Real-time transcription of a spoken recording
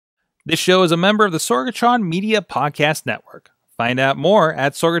This show is a member of the Sorgatron Media Podcast Network. Find out more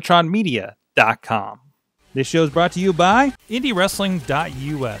at sorgatronmedia.com. This show is brought to you by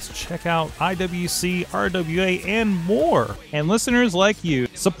IndyWrestling.us. Check out IWC, RWA, and more. And listeners like you,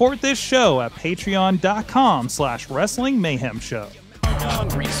 support this show at patreon.com/Wrestling Mayhem Show.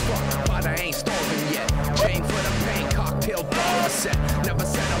 Hungry as fuck, but I ain't starving yet. Chain for the pain, cocktail bar set. Never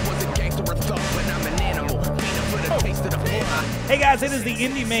said I was a gangster or thug, but I'm an animal. Feeding for the taste of the floor. Hey guys, it is the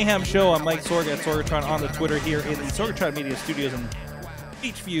Indy Mayhem Show. I'm Mike Sorga at Sorgatron on the Twitter here in the Sorgatron Media Studios in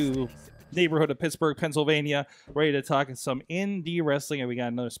Beachview neighborhood of Pittsburgh, Pennsylvania, ready to talk some indie wrestling, and we got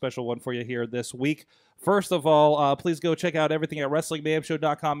another special one for you here this week. First of all, please go check out everything at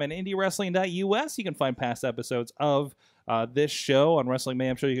WrestlingMayhemShow.com and IndieWrestling.us. You can find past episodes of this show on Wrestling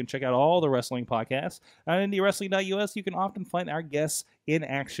Mayhem Show. You can check out all the wrestling podcasts. On IndieWrestling.us, you can often find our guests in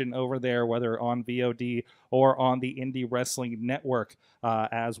action over there, whether on VOD or on the Indie Wrestling Network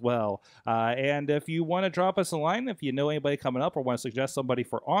as well. And if you want to drop us a line, if you know anybody coming up or want to suggest somebody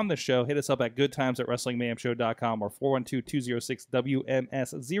for on the show, hit us up at goodtimes@WrestlingMayhemShow.com or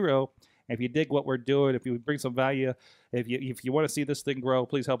 412-206-WMS0. If you dig what we're doing, if you bring some value, if you want to see this thing grow,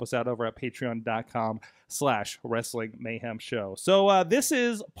 please help us out over at patreon.com/Wrestling Mayhem Show. So this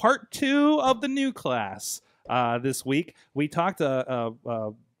is part 2 of the new class this week. We talked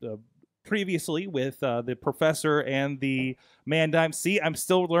previously with the professor and the Mandime. See, I'm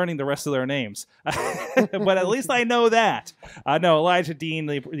still learning the rest of their names, but at least I know that. No, Elijah Dean,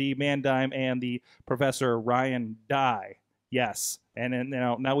 the Mandime, and the Professor Ryan Dye. Yes. And then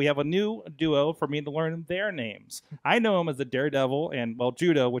now we have a new duo for me to learn their names. I know him as the Daredevil and, well,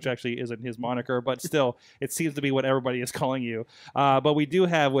 Judo, which actually isn't his moniker, but still, it seems to be what everybody is calling you. But we do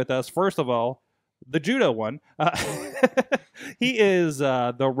have with us, first of all, the Judo one. He is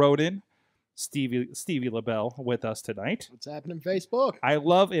the Ronin, Stevie LeBell, with us tonight. What's happening, Facebook? I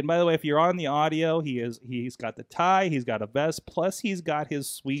love, and by the way, if you're on the audio, he's got the tie, he's got a vest, plus he's got his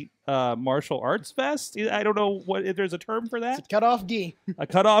sweet martial arts vest. I don't know if there's a term for that. It's a cut-off gi. A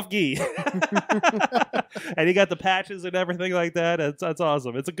cut-off gi. And he got the patches and everything like that. That's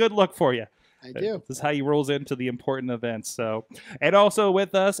awesome. It's a good look for you. I do. This is how he rolls into the important events. So, and also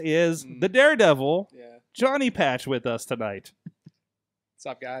with us is the Daredevil, Johnny Patch, with us tonight. What's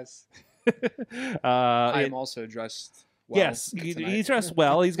up, guys? I am also dressed well. Yes, he's dressed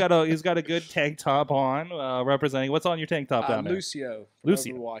well. He's got a good tank top on, representing. What's on your tank top down there? Lucio.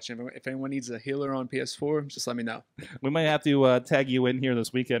 Overwatch. If anyone needs a healer on PS4, just let me know. We might have to tag you in here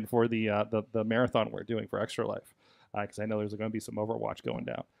this weekend for the marathon we're doing for Extra Life, because I know there's going to be some Overwatch going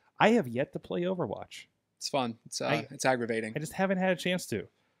down. I have yet to play Overwatch. It's fun. It's aggravating. I just haven't had a chance to.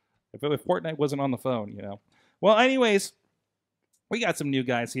 If Fortnite wasn't on the phone, you know. Well, anyways, we got some new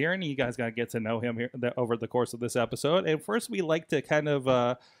guys here, and you guys got to get to know him here over the course of this episode. And first, we like to kind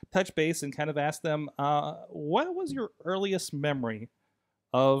of touch base and kind of ask them, what was your earliest memory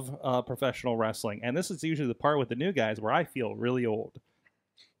of professional wrestling? And this is usually the part with the new guys where I feel really old.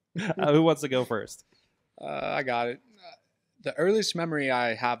 Who wants to go first? I got it. The earliest memory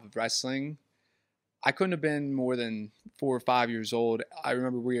I have of wrestling, I couldn't have been more than 4 or 5 years old. I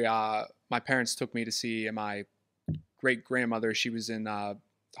remember my parents took me to see my great-grandmother. She was in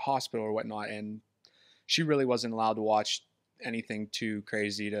hospital or whatnot, and she really wasn't allowed to watch anything too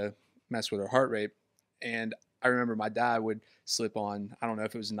crazy to mess with her heart rate. And I remember my dad would slip on, I don't know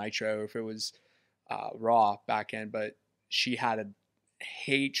if it was Nitro or if it was Raw back then, but she had a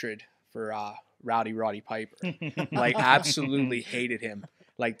hatred for Rowdy Roddy Piper. Like, absolutely hated him.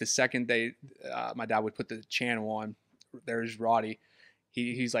 Like, the second my dad would put the channel on, there's Roddy.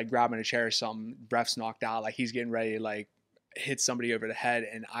 He's like grabbing a chair or something, breath's knocked out, like he's getting ready to like hit somebody over the head,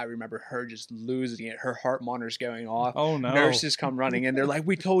 and I remember her just losing it. Her heart monitor's going off. Oh no. Nurses come running in, they're like,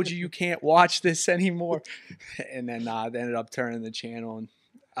 "We told you can't watch this anymore." And then they ended up turning the channel, and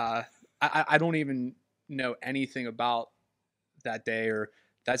I don't even know anything about that day, or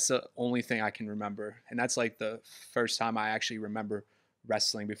that's the only thing I can remember. And that's like the first time I actually remember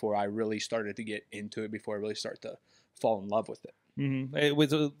wrestling before I really started to get into it, before I really started to fall in love with it. Mm-hmm. It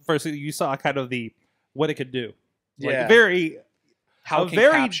was first you saw kind of what it could do, like very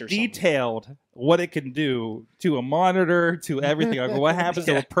detailed something. What it can do to a monitor, to everything. Like what happens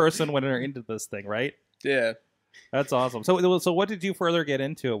to a person when they're into this thing, right? Yeah, that's awesome. So what did you further get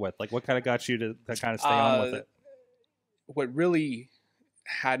into it with? Like what kind of got you to kind of stay on with it? What really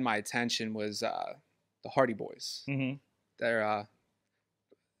had my attention was the Hardy Boys. Mm-hmm. They're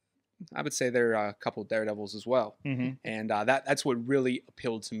I would say they're a couple of Daredevils as well. Mm-hmm. And that's what really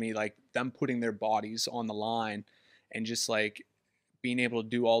appealed to me, like them putting their bodies on the line and just like being able to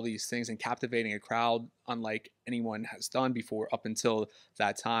do all these things and captivating a crowd unlike anyone has done before up until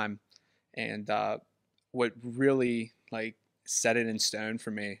that time. And what really like set it in stone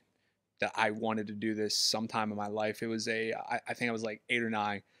for me that I wanted to do this sometime in my life, it was I think I was like 8 or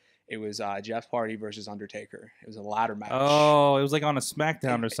 9. It was Jeff Hardy versus Undertaker. It was a ladder match. Oh, it was like on a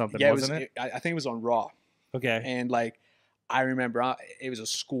SmackDown or something, yeah, wasn't it? I think it was on Raw. Okay. And like, I remember it was a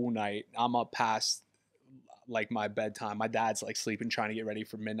school night. I'm up past like my bedtime. My dad's like sleeping, trying to get ready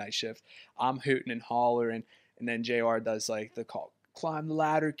for midnight shift. I'm hooting and hollering, and then JR does like the call, climb the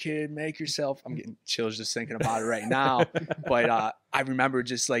ladder, kid, make yourself. I'm getting chills just thinking about it right now. But I remember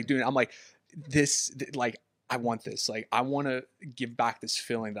just like doing. I'm like, like I want this. Like I want to give back this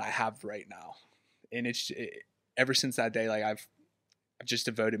feeling that I have right now. And ever since that day, like I've just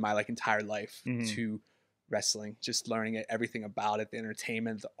devoted my like entire life to wrestling, just learning everything about it, the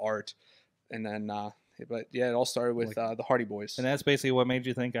entertainment, the art, and then. But yeah, it all started with the Hardy Boys. And that's basically what made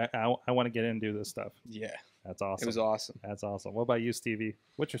you think I want to get in and do this stuff. Yeah. That's awesome. It was awesome. That's awesome. What about you, Stevie?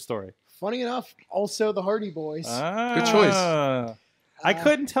 What's your story? Funny enough, also the Hardy Boys. Good choice. I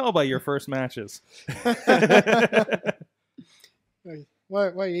couldn't tell by your first matches.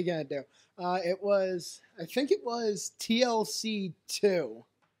 What are you going to do? I think it was TLC 2.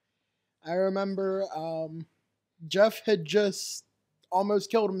 I remember Jeff had just almost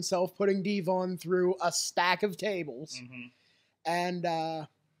killed himself putting Devon through a stack of tables. And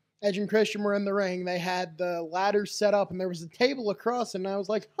Edge and Christian were in the ring. They had the ladder set up, and there was a table across, and I was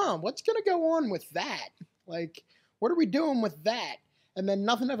like, what's going to go on with that? Like, what are we doing with that? And then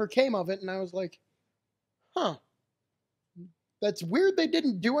nothing ever came of it, and I was like, that's weird they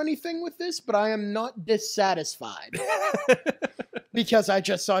didn't do anything with this, but I am not dissatisfied. Because I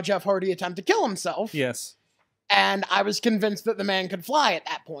just saw Jeff Hardy attempt to kill himself. Yes. And I was convinced that the man could fly at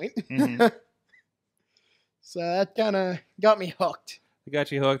that point. So that kind of got me hooked. It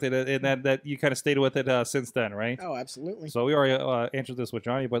got you hooked, and that you kind of stayed with it since then, right? Oh, absolutely. So we already answered this with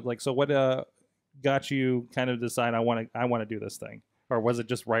Johnny, but like, so what got you kind of decide I want to do this thing, or was it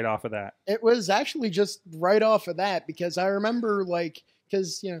just right off of that? It was actually just right off of that, because I remember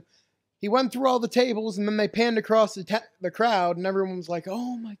because he went through all the tables, and then they panned across the crowd, and everyone was like,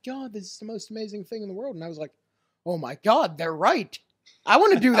 "Oh my God, this is the most amazing thing in the world," and I was like, "Oh my God, they're right. I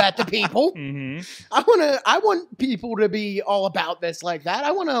want to do that to people. I want people to be all about this like that.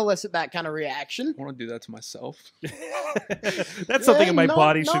 I want to elicit that kind of reaction. I want to do that to myself." That's something in my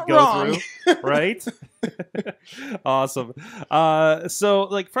body should go through, right? Awesome. So,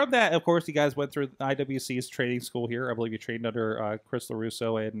 like, from that, of course, you guys went through IWC's training school here. I believe you trained under Chris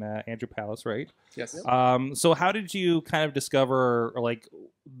LaRusso and Andrew Palace, right? Yes. So how did you kind of discover, like,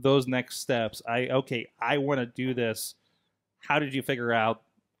 those next steps? I want to do this. How did you figure out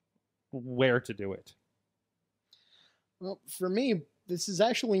where to do it? Well, for me, this is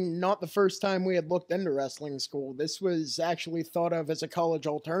actually not the first time we had looked into wrestling school. This was actually thought of as a college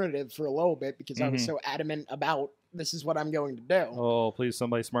alternative for a little bit, because I was so adamant about this is what I'm going to do. Oh, please,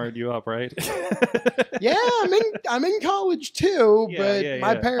 somebody smarted you up, right? Yeah, I'm in college too, but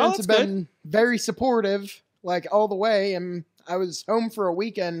my parents have been very supportive, like all the way. And I was home for a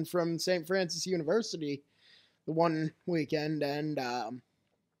weekend from St. Francis University, the one weekend, and I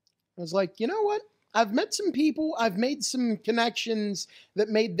was like, you know what? I've met some people. I've made some connections that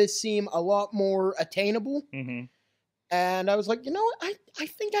made this seem a lot more attainable. And I was like, you know what? I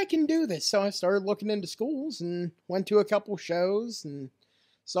think I can do this. So I started looking into schools and went to a couple shows and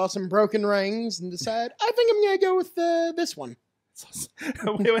saw some broken rings and decided, I think I'm going to go with this one.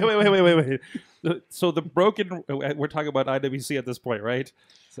 Wait. So the broken, we're talking about IWC at this point, right?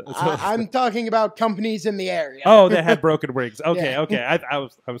 I'm talking about companies in the area. Oh, that had broken rings. Okay, Yeah. okay. I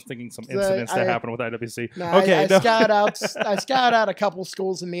was thinking some incidents that happened with IWC. No, okay, I scouted out a couple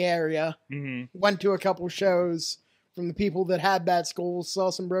schools in the area. Went to a couple shows from the people that had that school. Saw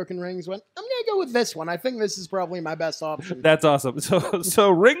some broken rings. Went, I'm gonna go with this one. I think this is probably my best option. That's awesome. So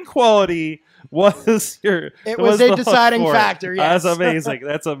ring quality was your. It was a deciding factor. Yes, that's amazing.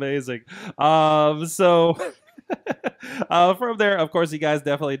 That's amazing. So. From there, of course, you guys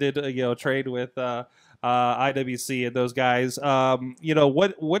definitely did, trade with IWC and those guys.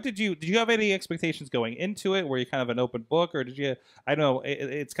 What did you have any expectations going into it? Were you kind of an open book, or did you? I know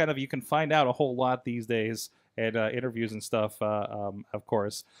it's kind of, you can find out a whole lot these days and interviews and stuff. Of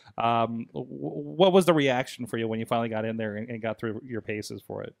course, what was the reaction for you when you finally got in there and got through your paces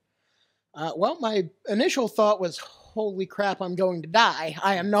for it? Well, my initial thought was, "Holy crap, I'm going to die.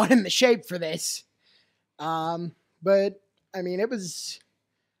 I am not in the shape for this." But I mean, it was,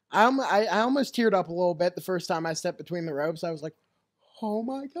 I almost teared up a little bit the first time I stepped between the ropes. I was like, oh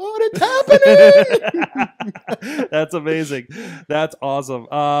my God, it's happening. That's amazing. That's awesome.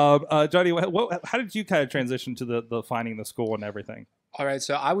 Johnny, how did you kind of transition to the finding the school and everything? All right,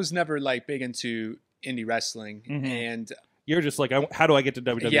 so I was never like big into indie wrestling, and you're just like, how do I get to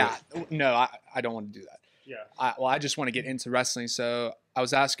WWE? Yeah, no, I don't want to do that. Yeah. I just want to get into wrestling. So I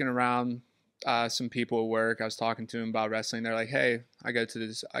was asking around some people at work. I was talking to them about wrestling. They're like, "Hey, I go to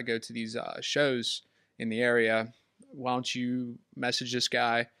these shows in the area. Why don't you message this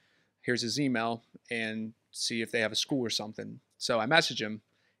guy? Here's his email and see if they have a school or something." So I messaged him,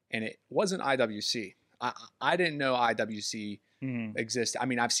 and it wasn't IWC. I didn't know IWC existed. I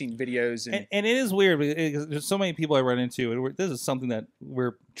mean, I've seen videos, and it is weird because there's so many people I run into, and this is something that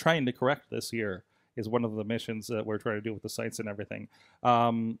we're trying to correct this year. Is one of the missions that we're trying to do with the sites and everything.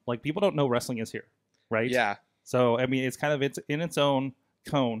 Like, people don't know wrestling is here, right? Yeah. So I mean, it's in its own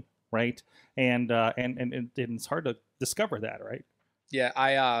cone, right? And it's hard to discover that, right? Yeah,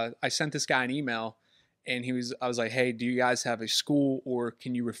 I sent this guy an email, and I was like, "Hey, do you guys have a school, or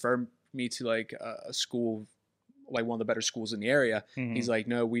can you refer me to like a school, like one of the better schools in the area?" He's like,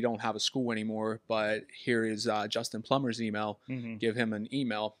 "No, we don't have a school anymore, but here is Justin Plummer's email. Give him an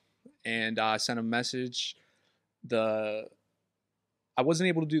email." And I sent him a message. I wasn't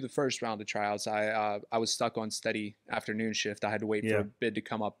able to do the first round of tryouts. I was stuck on steady afternoon shift. I had to wait for a bid to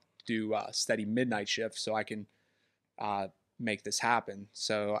come up to do steady midnight shift so I can make this happen.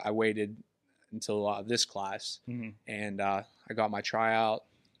 So I waited until this class, and I got my tryout,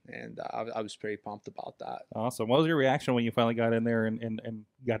 and I was pretty pumped about that. Awesome. What was your reaction when you finally got in there and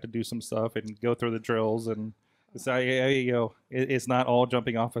got to do some stuff and go through the drills and... So you know, it's not all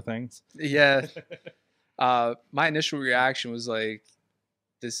jumping off of things. Yeah. My initial reaction was like,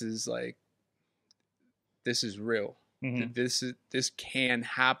 this is real. This can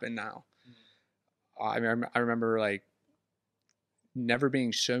happen now. I remember like never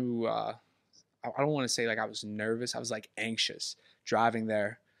being so, I don't want to say like I was nervous. I was like anxious driving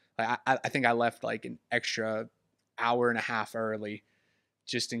there. Like I think I left like an extra hour and a half early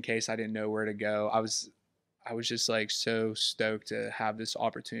just in case I didn't know where to go. I was just like so stoked to have this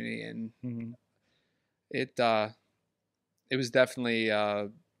opportunity, and it was definitely a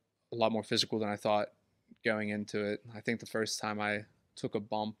lot more physical than I thought going into it. I think the first time I took a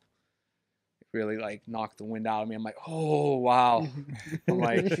bump, it really like knocked the wind out of me. I'm like, oh wow. I'm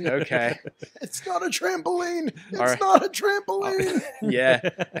like, okay, it's not a trampoline. It's not a trampoline. Yeah,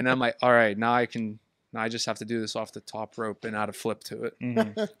 and I'm like, all right, now I just have to do this off the top rope and add a flip to it.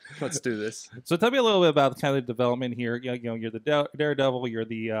 Let's do this. So tell me a little bit about kind of the development here. You know, you're the Daredevil. You're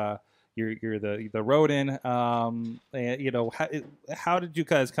the Ronin. And, you know, how did you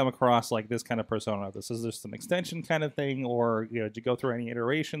guys come across like this kind of persona? This is just an extension kind of thing, or you know, did you go through any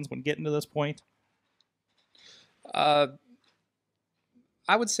iterations when getting to this point? I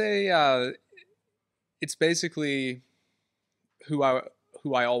would say it's basically who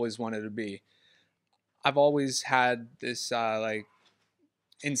I always wanted to be. I've always had this like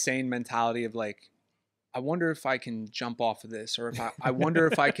insane mentality of like, I wonder if I can jump off of this, or if I wonder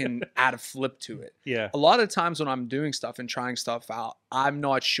if I can add a flip to it. Yeah. A lot of times when I'm doing stuff and trying stuff out, I'm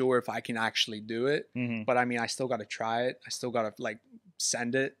not sure if I can actually do it. But I mean, I still got to try it. I still got to like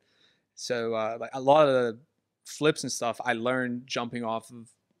send it. So like a lot of the flips and stuff I learned jumping off of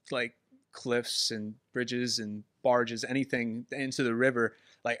like cliffs and bridges and barges, anything into the river,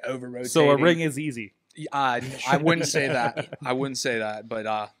 like over rotating. So a ring is easy. I wouldn't say that. I wouldn't say that, but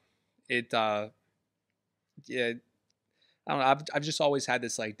yeah, I don't know. I've just always had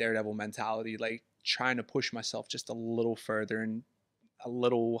this like Daredevil mentality, like trying to push myself just a little further and a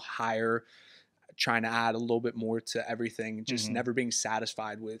little higher, trying to add a little bit more to everything, just never being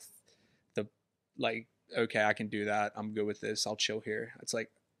satisfied with the like, okay, I can do that. I'm good with this. I'll chill here. It's like,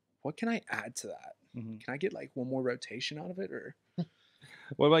 what can I add to that? Can I get like one more rotation out of it, or?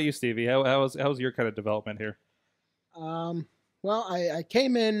 What about you, Stevie? How was your kind of development here? Well, I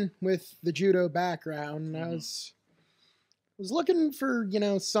came in with the judo background, and I was looking for, you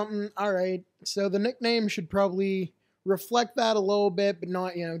know, something. All right, so the nickname should probably reflect that a little bit, but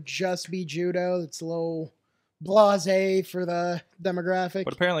not, you know, just be judo. It's a little blasé for the demographic.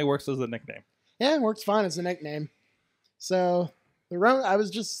 But apparently works as a nickname. Yeah, it works fine as a nickname. So I was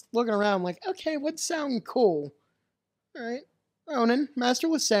just looking around like, okay, what'd sound cool? All right. Ronin,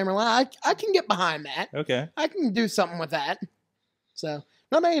 Masterless Samurai. I can get behind that. Okay. I can do something with that. So,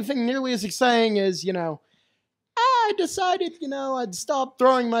 not anything nearly as exciting as, you know, I decided, you know, I'd stop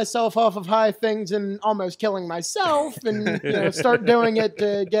throwing myself off of high things and almost killing myself and, you know, start doing it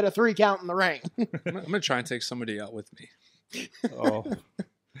to get a 3 count in the ring. I'm going to try and take somebody out with me. Oh.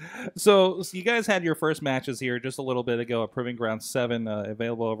 So you guys had your first matches here just a little bit ago at Proving Ground 7,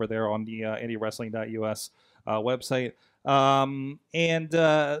 available over there on the IndieWrestling.us website. And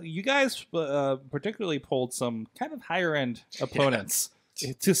you guys particularly pulled some kind of higher end opponents,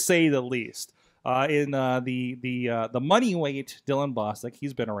 to say the least. In the money weight Dylan Bostic,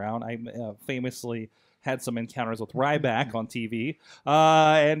 he's been around. I famously had some encounters with Ryback on TV,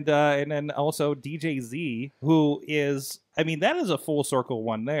 and then also DJ Z, who is, I mean, that is a full circle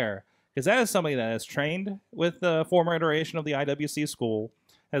one there, because that is somebody that has trained with the former iteration of the IWC school,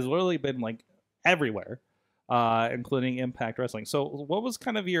 has literally been like everywhere, including Impact Wrestling. So, what was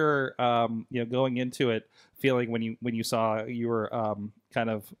kind of your going into it feeling when you saw you were kind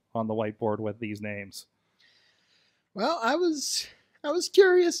of on the whiteboard with these names? Well, I was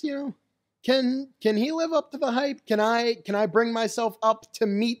curious, can he live up to the hype? Can I bring myself up to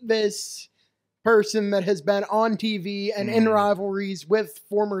meet this person that has been on TV and in rivalries with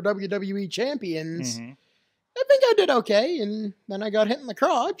former WWE champions? Mm-hmm. I think I did okay, and then I got hit in the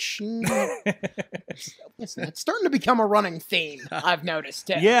crotch. And listen, it's starting to become a running theme, I've noticed.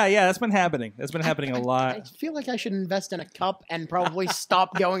 Yeah, that's been happening. That's been happening a lot. I feel like I should invest in a cup and probably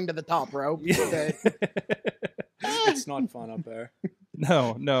stop going to the top rope. It's not fun up there.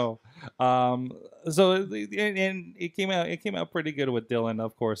 No. So and it came out pretty good with Dylan,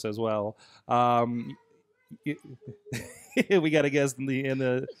 of course, as well. We got a guest in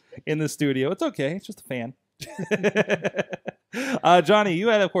the studio. It's okay. It's just a fan. Johnny, you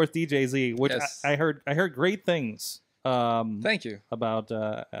had, of course, DJ Z, which yes. I heard great things. Thank you about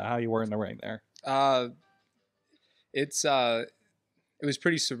how you were in the ring there. It was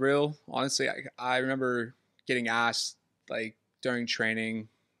pretty surreal, honestly. I remember getting asked like during training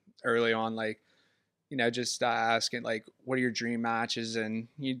early on, like, just asking like, what are your dream matches, and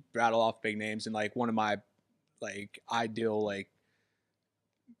you rattle off big names, and like one of my like ideal, like,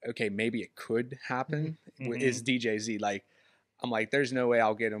 okay, maybe it could happen, is DJ Z. Like, I'm like, there's no way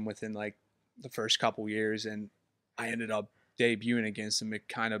I'll get him within like the first couple years, and I ended up debuting against him. It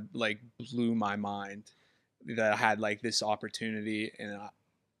kind of like blew my mind that I had like this opportunity, and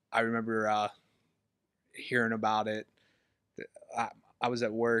I remember hearing about it. I was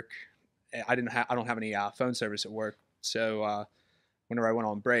at work. I don't have any phone service at work, so whenever I went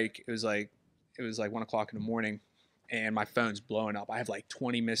on break, it was like 1 o'clock in the morning, and my phone's blowing up. I have like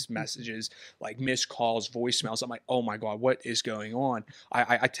 20 missed messages, like missed calls, voicemails. I'm like, oh my God, what is going on?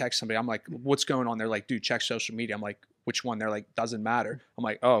 I text somebody. I'm like, what's going on? They're like, dude, check social media. I'm like, which one? They're like, doesn't matter. I'm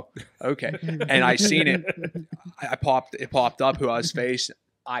like, oh, okay. And I seen it. It popped up who I was facing.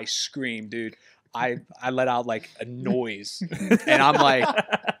 I screamed, dude. I let out like a noise, and I'm like,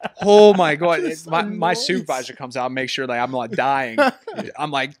 oh my God. My supervisor comes out and makes sure like I'm not dying.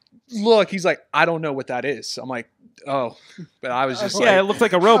 I'm like, look, he's like, I don't know what that is. I'm like, oh, but I was just like, it looked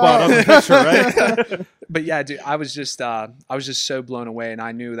like a robot on the picture, right? But yeah, dude, I was just so blown away, and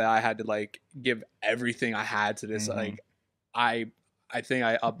I knew that I had to like give everything I had to this. Like, I think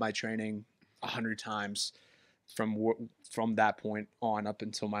I upped my training 100 times from that point on up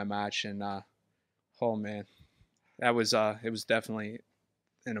until my match, and oh man, it was definitely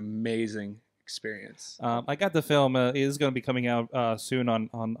an amazing experience. I got the film. It is going to be coming out soon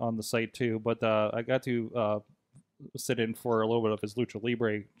on the site too. But I got to sit in for a little bit of his Lucha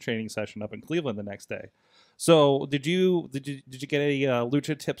Libre training session up in Cleveland the next day. So did you get any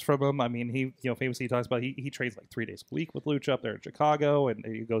Lucha tips from him? I mean, he famously talks about he trains like 3 days a week with Lucha up there in Chicago, and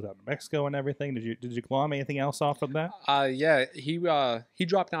he goes out to Mexico and everything. Did you glom anything else off from that? Yeah, he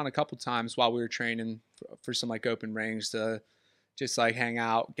dropped down a couple times while we were training for some like open rings to just like hang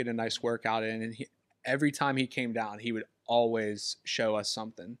out, get a nice workout in, and every time he came down, he would always show us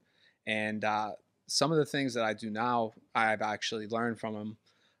something. And some of the things that I do now, I've actually learned from him.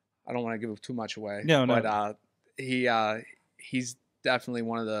 I don't want to give too much away. No. But he's definitely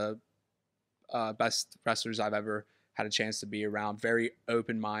one of the best wrestlers I've ever had a chance to be around. Very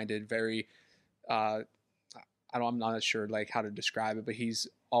open-minded, very I'm not sure like how to describe it, but he's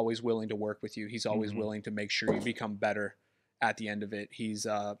always willing to work with you. He's always willing to make sure you become better at the end of it. He's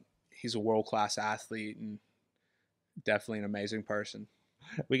a world-class athlete and definitely an amazing person.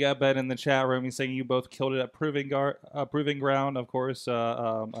 We got Ben in the chat room. He's saying you both killed it at Proving Ground, of course,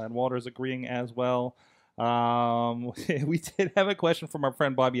 and Walter's agreeing as well. We did have a question from our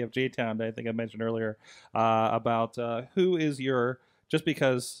friend Bobby of J-Town that I think I mentioned earlier about who is your, just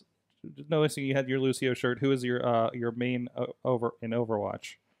because noticing you had your Lucio shirt, who is your main over in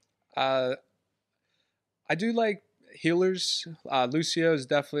Overwatch? I do like healers. Lucio is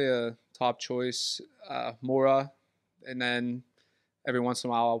definitely a top choice. Mora, and then every once in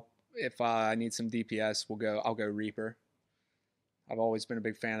a while, if I need some DPS, I'll go Reaper. I've always been a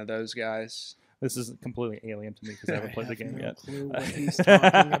big fan of those guys. This is completely alien to me because I haven't played the game yet. Clue what he's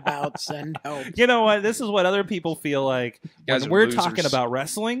talking about. Send help. You know what? This is what other people feel like when we're talking about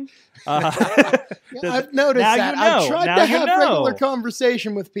wrestling. I've noticed that. I've tried to have regular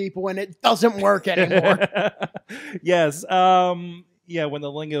conversation with people, and it doesn't work anymore. Yes. Yeah, when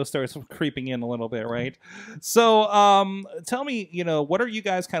the lingo starts creeping in a little bit, right? So, tell me, what are you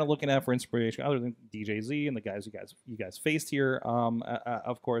guys kind of looking at for inspiration, other than DJZ and the guys you guys faced here,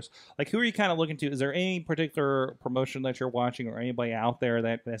 of course. Like, who are you kind of looking to? Is there any particular promotion that you're watching, or anybody out there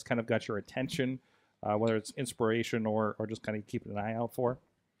that has kind of got your attention, whether it's inspiration or just kind of keeping an eye out for?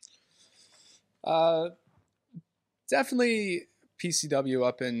 Definitely PCW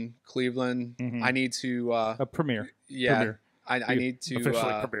up in Cleveland. Mm-hmm. I need to a premiere. Yeah. Premiere. I need to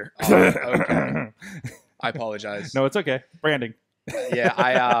officially premiere. Okay. I apologize. No, it's okay. Branding. Yeah,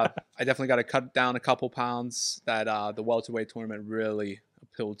 I definitely got to cut down a couple pounds. That the welterweight tournament really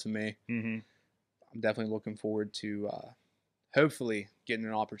appealed to me. Mm-hmm. I'm definitely looking forward to hopefully getting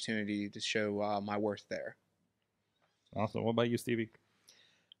an opportunity to show my worth there. Awesome. What about you, Stevie?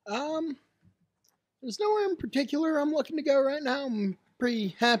 There's nowhere in particular I'm looking to go right now. I'm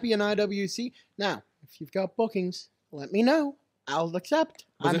pretty happy in IWC. Now, if you've got bookings, let me know. I'll accept.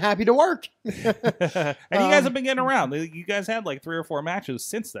 I'm happy to work. And you guys have been getting around. You guys had like 3 or 4 matches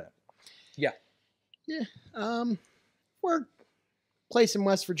since then. Yeah. Yeah. We're place in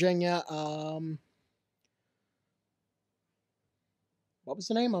West Virginia. What was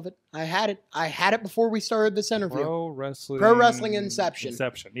the name of it? I had it before we started this interview. Pro Wrestling Inception.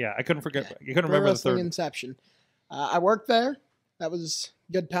 Inception. Yeah, I couldn't forget. You couldn't Pro remember Wrestling the third. Inception. I worked there. That was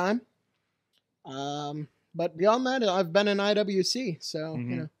a good time. But beyond that, I've been in IWC, so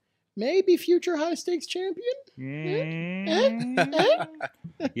maybe future high stakes champion. You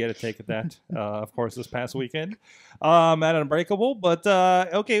had to take that, of course, this past weekend at Unbreakable. But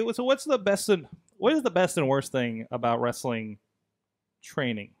okay, so what is the best and worst thing about wrestling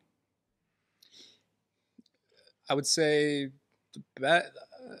training? I would say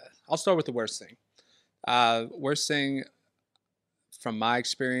I'll start with the worst thing. Worst thing from my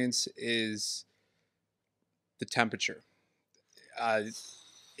experience is the temperature.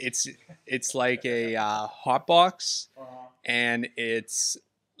 It's like a hot box, and it's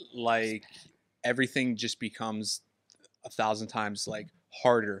like everything just becomes 1,000 times like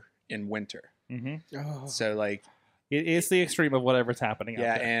harder in winter. Mm-hmm. Oh. So like it's the extreme of whatever's happening.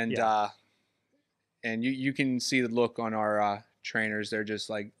 Yeah, out there. and you can see the look on our trainers. They're just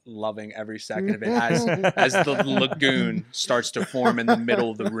like loving every second of it as the lagoon starts to form in the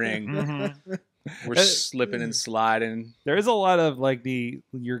middle of the ring. Mm-hmm. We're slipping and sliding. There is a lot of like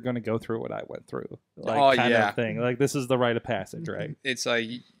you're going to go through what I went through, like kind of thing. Like this is the rite of passage, right? It's like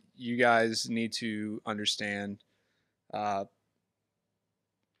you guys need to understand. Not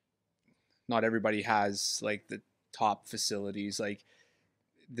everybody has like the top facilities. Like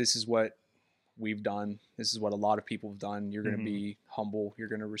this is what we've done. This is what a lot of people have done. You're going to be humble. You're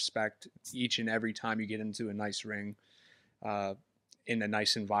going to respect each and every time you get into a nice ring, in a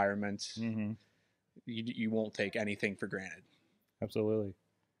nice environment. Mm-hmm. You won't take anything for granted. Absolutely.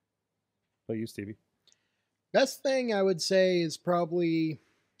 But you, Stevie? Best thing I would say is probably,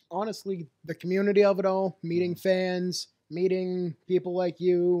 honestly, the community of it all. Meeting fans, meeting people like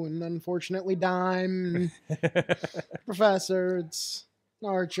you, and unfortunately Dime, Professor, it's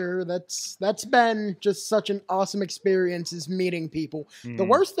Archer. That's been just such an awesome experience, is meeting people. The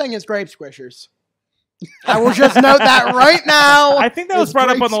worst thing is grape squishers. I will just note that right now. I think that was brought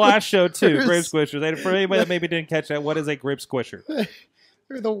up on the last show too. Grape squishers. For anybody that maybe didn't catch that, what is a grape squisher?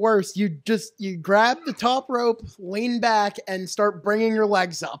 They're the worst. You grab the top rope, lean back, and start bringing your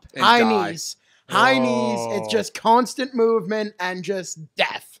legs up. High knees. It's just constant movement and just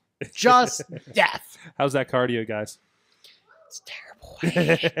death. Just death. How's that cardio, guys? It's terrible.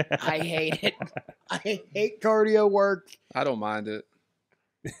 I hate it. I hate cardio work. I don't mind it.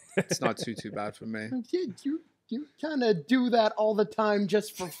 It's not too bad for me. You kind of do that all the time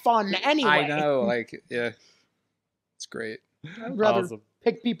just for fun anyway. I know, like, yeah. It's great. I'd rather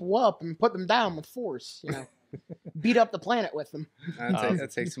pick people up and put them down with force, beat up the planet with them.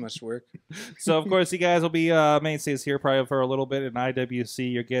 That takes too much work. So, of course, you guys will be mainstays here probably for a little bit in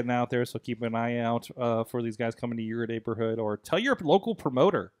IWC. You're getting out there, so keep an eye out for these guys coming to your neighborhood, or tell your local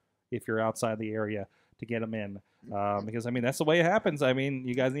promoter if you're outside the area to get them in. Because, I mean, that's the way it happens. I mean,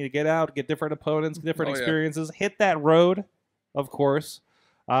 you guys need to get out, get different opponents, different experiences, hit that road, of course.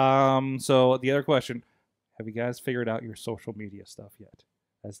 So, the other question, have you guys figured out your social media stuff yet?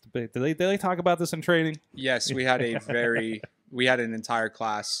 Did they talk about this in training? Yes, we had an entire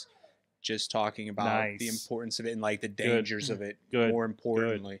class just talking about the importance of it and like the dangers of it. More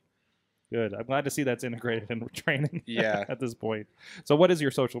importantly, Good. I'm glad to see that's integrated in training. Yeah. At this point. So what is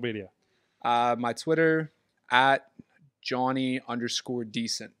your social media? My Twitter at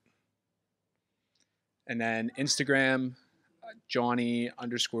Johnny_decent. And then Instagram,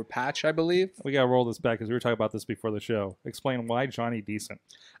 Johnny_Patch, I believe. We got to roll this back because we were talking about this before the show. Explain why Johnny Decent.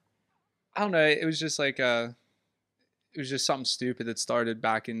 I don't know. It was just like it was just something stupid that started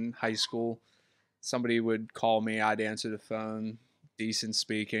back in high school. Somebody would call me. I'd answer the phone. Decent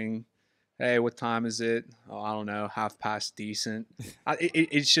speaking. Hey, what time is it? Oh, I don't know. 1/2 decent.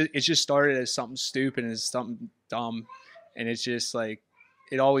 It just started as something stupid and something dumb. And it's just like,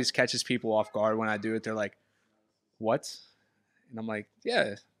 it always catches people off guard when I do it. They're like, what? And I'm like,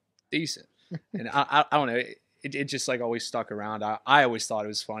 yeah, decent. And I don't know. It just like always stuck around. I always thought it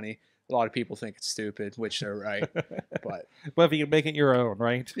was funny. A lot of people think it's stupid, which they're right. But if you can make it your own,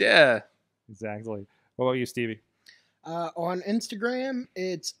 right? Yeah. Exactly. What about you, Stevie? On Instagram,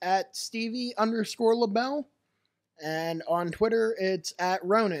 it's at Stevie _LeBell. And on Twitter, it's at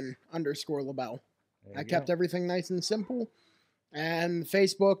Ronin _LeBell. I kept everything nice and simple. And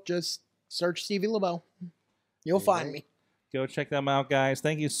Facebook, just search Stevie LeBell. You'll find me. Go check them out, guys.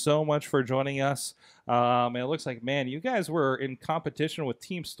 Thank you so much for joining us. And it looks like, man, you guys were in competition with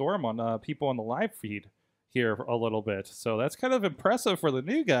Team Storm on people on the live feed here a little bit. So that's kind of impressive for the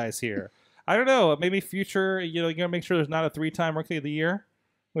new guys here. I don't know. Maybe future, you got to make sure there's not a 3-time Rookie of the Year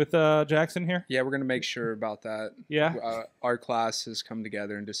with Jackson here. Yeah, we're going to make sure about that. Yeah. Our class has come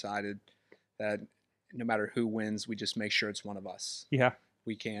together and decided that no matter who wins, we just make sure it's one of us. Yeah.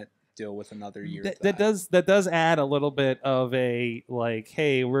 We can't deal with another year. That does add a little bit of a, like,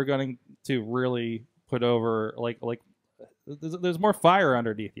 hey, we're going to really put over, like there's more fire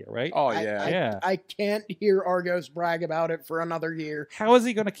underneath you, right? Oh, yeah. I can't hear Argos brag about it for another year. How is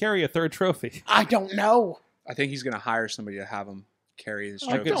he going to carry a 3rd trophy? I don't know. I think he's going to hire somebody to have him carry his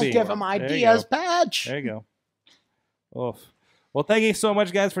trophy. Don't give him ideas, Patch. There you go. Oof. Well, thank you so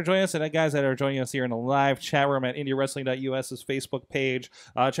much, guys, for joining us. And guys that are joining us here in the live chat room at IndieWrestling.US's Facebook page.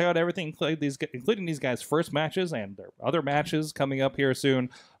 Check out everything, including these guys' first matches and their other matches coming up here soon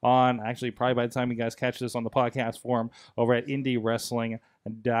on, actually, probably by the time you guys catch this on the podcast form over at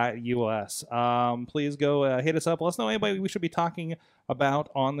IndieWrestling.US. Please go hit us up. Let us know anybody we should be talking about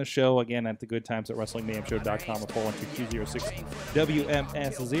on the show. Again, at the good times at WrestlingMayhemShow.com or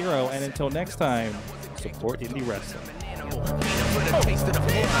 412-206-WMS0. And until next time, support indie wrestling. For the taste of the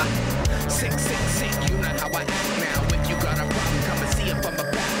fly. Sick, you know how I act now. If you got a problem, come and see if I'm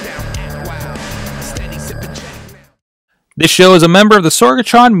a back down. Act wild, steady sipping jack now. This show is a member of the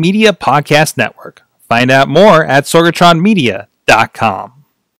Sorgatron Media Podcast Network. Find out more at sorgatronmedia.com.